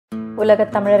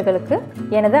உலகத் தமிழர்களுக்கு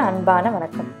எனது அன்பான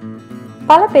வணக்கம்.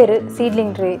 பல பேர்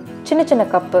சீட்லிங் ட்ரே, சின்ன சின்ன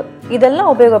கப்பு இதெல்லாம்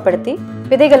உபயோகப்படுத்தி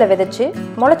விதைகளை விதைச்சு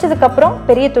முளைச்சதுக்கு அப்புறம்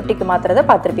பெரிய தொட்டிக்கு மாத்துறத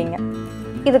பார்த்துருப்பீங்க.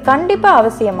 இது கண்டிப்பா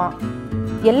அவசியமா?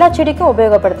 எல்லா செடிக்கும்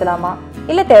உபயோகப்படுத்தலாமா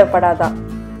இல்லை தேவைப்படாதா?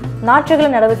 நாற்றுகளை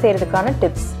நடவு செய்யறதுக்கான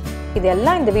டிப்ஸ்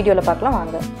இதெல்லாம் இந்த வீடியோல பார்க்கலாம்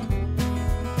வாங்க.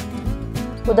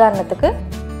 உதாரணத்துக்கு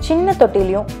சின்ன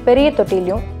தொட்டிலையும் பெரிய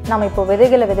தொட்டிலையும் நம்ம இப்போ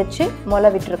விதைகளை விதைச்சு முளை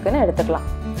விட்டுருக்குன்னு எடுத்துக்கலாம்.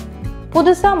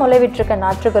 புதுசாக முளை விட்டுருக்க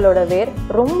நாற்றுகளோட வேர்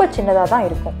ரொம்ப சின்னதாக தான்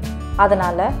இருக்கும்.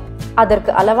 அதனால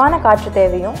அதற்கு அளவான காற்று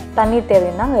தேவையும் தண்ணீர்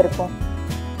தேவையும் தாங்க இருக்கும்.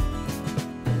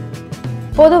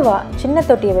 பொதுவாக சின்ன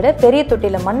தொட்டியை விட பெரிய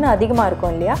தொட்டியில் மண் அதிகமாக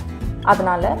இருக்கும் இல்லையா?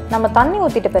 அதனால நம்ம தண்ணி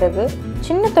ஊற்றிட்ட பிறகு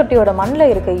சின்ன தொட்டியோட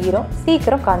மண்ணில் இருக்க ஈரம்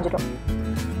சீக்கிரம் காஞ்சிடும்.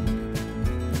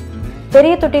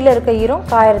 பெரிய தொட்டியில் இருக்க ஈரம்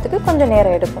காயறதுக்கு கொஞ்சம்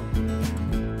நேரம் எடுக்கும்.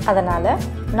 அதனால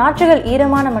நாற்றுகள்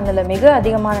ஈரமான மண்ணில் மிக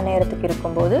அதிகமான நேரத்துக்கு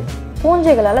இருக்கும்போது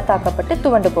பூஞ்சைகளால் தாக்கப்பட்டு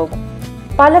துவண்டு போகும்.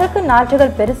 பலருக்கு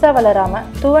நாற்றுகள் பெருசா வளராம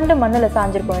துவண்டு மண்ணில்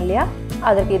சாஞ்சிருக்கும் இல்லையா?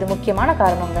 அதற்கு இது முக்கியமான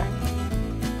காரணங்க.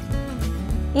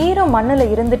 ஈரம் மண்ணில்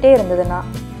இருந்துட்டே இருந்ததுன்னா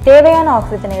தேவையான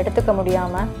ஆக்சிஜனை எடுத்துக்க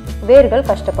முடியாம வேர்கள்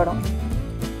கஷ்டப்படும்.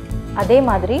 அதே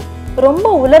மாதிரி ரொம்ப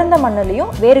உலர்ந்த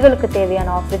மண்ணிலையும் வேர்களுக்கு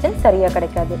தேவையான ஆக்சிஜன் சரியா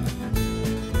கிடைக்காது.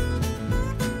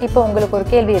 இப்போ உங்களுக்கு ஒரு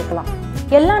கேள்வி இருக்கலாம்,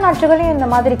 எல்லா நாற்றுகளையும் இந்த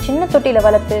மாதிரி சின்ன தொட்டியில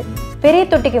வளர்த்து பெரிய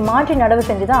தொட்டிக்கு மாற்றி நடவு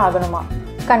செஞ்சுதான் ஆகணுமா?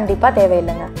 கண்டிப்பா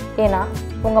தேவையில்லைங்க. ஏன்னா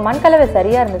உங்க மண்கலவை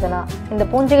சரியா இருந்ததுன்னா இந்த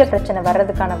பூஞ்சைகள் பிரச்சனை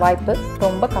வர்றதுக்கான வாய்ப்பு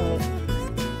ரொம்ப கம்மி.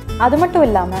 அது மட்டும்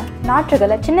இல்லாம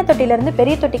நாற்றுகளை சின்ன தொட்டில இருந்து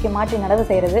பெரிய தொட்டிக்கு மாற்றி நடவு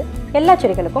செய்யறது எல்லா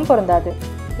செடிகளுக்கும் பொருந்தாது.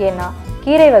 ஏன்னா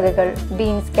கீரை வகைகள்,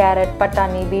 பீன்ஸ், கேரட்,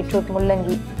 பட்டாணி, பீட்ரூட்,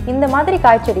 முள்ளங்கி இந்த மாதிரி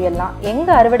காய்ச்செடி எல்லாம்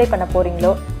எங்க அறுவடை பண்ண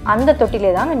போறீங்களோ அந்த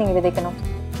தொட்டிலே தாங்க நீங்க விதைக்கணும்.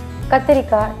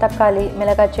 கத்திரிக்காய், தக்காளி,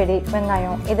 மிளகாய் செடி,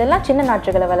 வெங்காயம் இதெல்லாம் சின்ன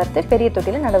நாற்றுகளை வளர்த்து பெரிய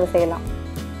தொட்டில நடவு செய்யலாம்.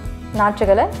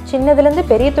 நாற்றுகளை சின்னதுலேருந்து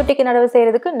பெரிய தொட்டிக்கு நடவு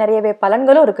செய்யறதுக்கு நிறையவே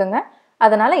பலன்களும் இருக்குங்க.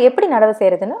 அதனால எப்படி நடவு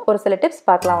செய்யறதுன்னு ஒரு சில டிப்ஸ்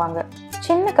பார்க்கலாம் வாங்க.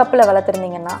 சின்ன கப்பில்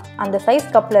வளர்த்துருந்தீங்கன்னா அந்த சைஸ்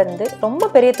கப்ல இருந்து ரொம்ப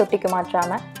பெரிய தொட்டிக்கு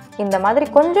மாற்றாம இந்த மாதிரி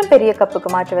கொஞ்சம் பெரிய கப்புக்கு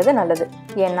மாற்றுவது நல்லது.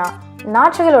 ஏன்னா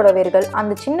நாற்றுகளோட வேர்கள்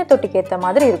அந்த சின்ன தொட்டிக்கு ஏற்ற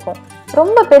மாதிரி இருக்கும்.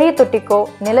 ரொம்ப பெரிய தொட்டிக்கோ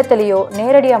நிலத்திலேயோ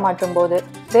நேரடியாக மாற்றும் போது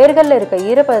வேர்கள்ல இருக்க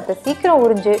ஈரப்பதத்தை சீக்கிரம்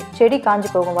உறிஞ்சு செடி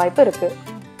காஞ்சி போகும் வாய்ப்பு இருக்கு.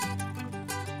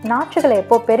 நாற்றுகளை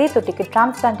எப்போ பெரிய தொட்டிக்கு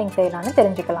டிரான்ஸ்பிளான்டிங் செய்யலாம்னு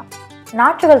தெரிஞ்சுக்கலாம்.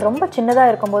 நாற்றுகள் ரொம்ப சின்னதாக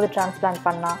இருக்கும்போது டிரான்ஸ்பிளான்ட்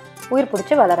பண்ணால் உயிர்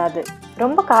பிடிச்சி வளராது.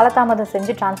 ரொம்ப காலதாமதம்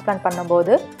செஞ்சு டிரான்ஸ்பிளான்ட்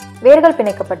பண்ணும்போது வேர்கள்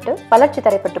பிணைக்கப்பட்டு வளர்ச்சி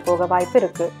தடைப்பட்டு போக வாய்ப்பு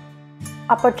இருக்கு.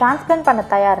 அப்போ டிரான்ஸ்பிளான்ட் பண்ண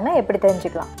தயார்னு எப்படி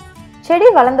தெரிஞ்சுக்கலாம்? செடி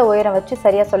வளர்ந்த உயரம் வச்சு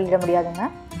சரியாக சொல்லிட முடியாதுங்க.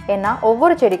 ஏன்னா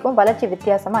ஒவ்வொரு செடிக்கும் வளர்ச்சி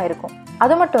வித்தியாசமாக இருக்கும்.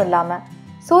 அது மட்டும் இல்லாமல்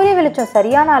சூரிய வெளிச்சம்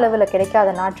சரியான அளவில்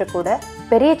கிடைக்காத நாற்று கூட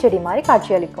பெரிய செடி மாதிரி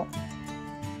காட்சியளிக்கும்.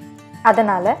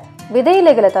 அதனால விதை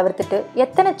இலைகளை தவிர்த்துட்டு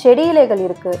எத்தனை செடி இலைகள்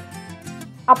இருக்கு,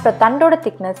 அப்புறம் தண்டோட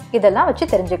திக்னஸ் இதெல்லாம் வச்சு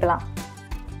தெரிஞ்சுக்கலாம்.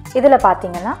 இதில்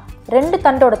பார்த்தீங்கன்னா 2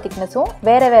 தண்டோட திக்னஸும்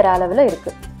வேற வேற அளவில்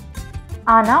இருக்கு.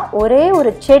 ஆனால் ஒரே ஒரு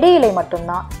செடி இலை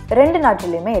மட்டும்தான் 2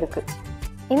 நாற்றுலையுமே இருக்கு.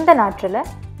 இந்த நாற்றில்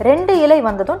 2 இலை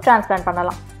வந்ததும் டிரான்ஸ்பிளான்ட்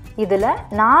பண்ணலாம். இதில்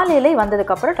 4 இலை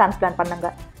வந்ததுக்கு அப்புறம் டிரான்ஸ்பிளான்ட் பண்ணுங்க.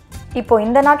 இப்போ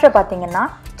இந்த நாற்றை பார்த்தீங்கன்னா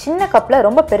சின்ன கப்பில்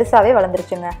ரொம்ப பெருசாகவே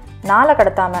வளர்ந்துருச்சுங்க. நாளை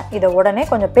கடத்தாம இதை உடனே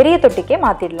கொஞ்சம் பெரிய தொட்டிக்கே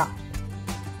மாற்றிடலாம்.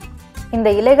 இந்த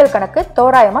இலைகள் கணக்கு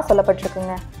தோராயமாக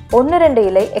சொல்லப்பட்டிருக்குங்க. 1-2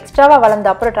 இலை எக்ஸ்ட்ராவாக வளர்ந்த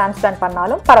அப்புறம் டிரான்ஸ்பிளான்ட்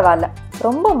பண்ணாலும் பரவாயில்ல.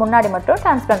 ரொம்ப முன்னாடி மட்டும்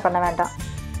டிரான்ஸ்பிளான்ட் பண்ண வேண்டாம்.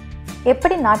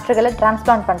 எப்படி நாற்றுகளை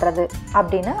டிரான்ஸ்பிளான்ட் பண்ணுறது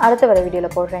அப்படின்னு அடுத்த வர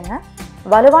வீடியோவில் போடுறேங்க.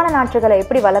 வலுவான நாற்றுகளை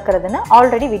எப்படி வளர்க்குறதுன்னு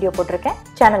ஆல்ரெடி வீடியோ போட்டிருக்கேன்.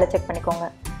 சேனலை செக் பண்ணிக்கோங்க.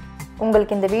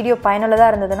 உங்களுக்கு இந்த வீடியோ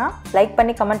பயனுள்ளதாக இருந்ததுன்னா லைக்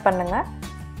பண்ணி கமெண்ட் பண்ணுங்கள்.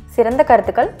 சிறந்த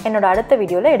கருத்துக்கள் என்னோட அடுத்த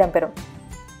வீடியோவில் இடம்பெறும்.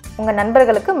 உங்கள்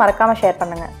நண்பர்களுக்கு மறக்காமல் ஷேர்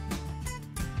பண்ணுங்கள்.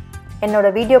 என்னோட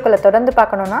வீடியோக்களை தொடர்ந்து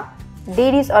பார்க்கணுன்னா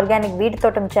டிடிஸ் ஆர்கானிக் வீட்டு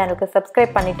தோட்டம் சேனலுக்கு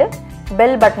சப்ஸ்கிரைப் பண்ணிவிட்டு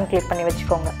பெல் பட்டன் கிளிக் பண்ணி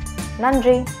வச்சுக்கோங்க.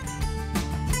 நன்றி.